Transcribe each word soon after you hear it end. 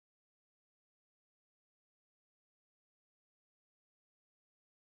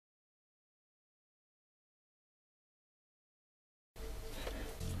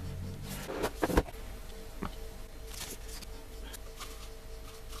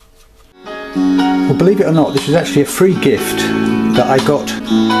Well, believe it or not, this is actually a free gift that I got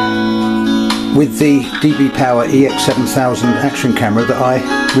with the DBPower EX7000 action camera that I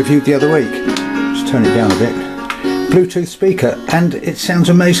reviewed the other week. Just turn it down a bit. Bluetooth speaker, and it sounds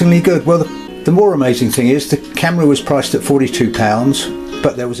amazingly good. Well, the more amazing thing is the camera was priced at £42,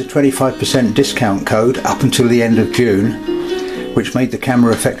 but there was a 25% discount code up until the end of June, which made the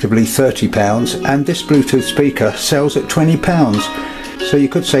camera effectively £30, and this Bluetooth speaker sells at £20. So you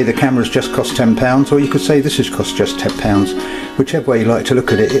could say the camera's just cost £10, or you could say this has cost just £10. Whichever way you like to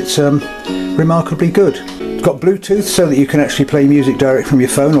look at it, it's remarkably good. It's got Bluetooth so that you can actually play music direct from your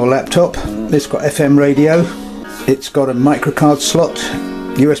phone or laptop. It's got FM radio. It's got a microcard slot,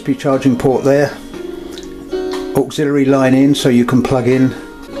 USB charging port there, auxiliary line in so you can plug in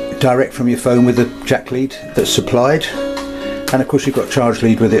direct from your phone with the jack lead that's supplied, and of course you've got charge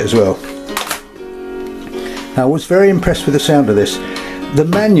lead with it as well. Now, I was very impressed with the sound of this. The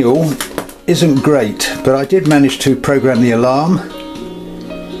manual isn't great, but I did manage to program the alarm,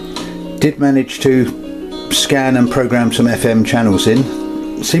 did manage to scan and program some FM channels in.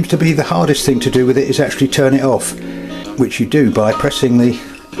 Seems to be the hardest thing to do with it is actually turn it off, which you do by pressing the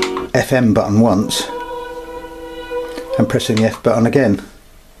FM button once and pressing the F button again.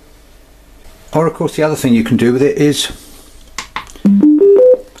 Or of course the other thing you can do with it is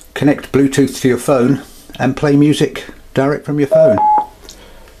connect Bluetooth to your phone and play music direct from your phone,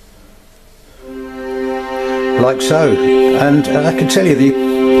 like so. And I can tell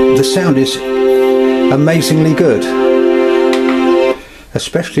you the sound is amazingly good,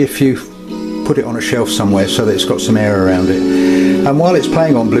 especially if you put it on a shelf somewhere so that it's got some air around it. And while it's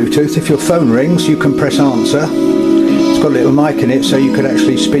playing on Bluetooth, if your phone rings you can press answer. It's got a little mic in it so you could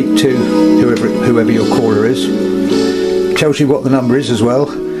actually speak to whoever your caller is. It tells you what the number is as well.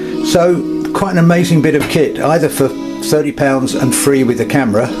 So quite an amazing bit of kit, either for £30 and free with the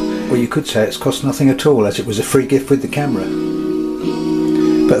camera, or you could say it's cost nothing at all, as it was a free gift with the camera.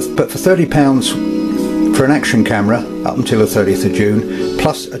 But for £30 for an action camera up until the 30th of June,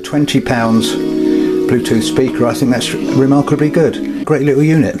 plus a £20 Bluetooth speaker, I think that's remarkably good. Great little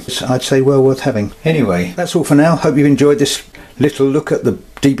unit. I'd say well worth having. Anyway, that's all for now. Hope you've enjoyed this little look at the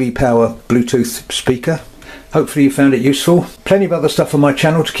DBPower Bluetooth speaker. Hopefully you found it useful. Plenty of other stuff on my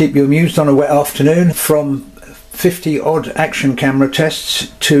channel to keep you amused on a wet afternoon, from 50 odd action camera tests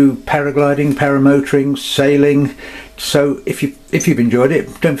to paragliding, paramotoring, sailing. So if you've enjoyed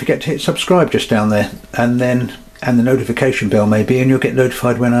it, don't forget to hit subscribe just down there, and the notification bell maybe, and you'll get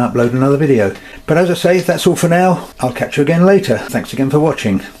notified when I upload another video. But as I say, that's all for now. I'll catch you again later. Thanks again for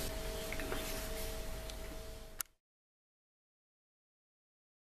watching.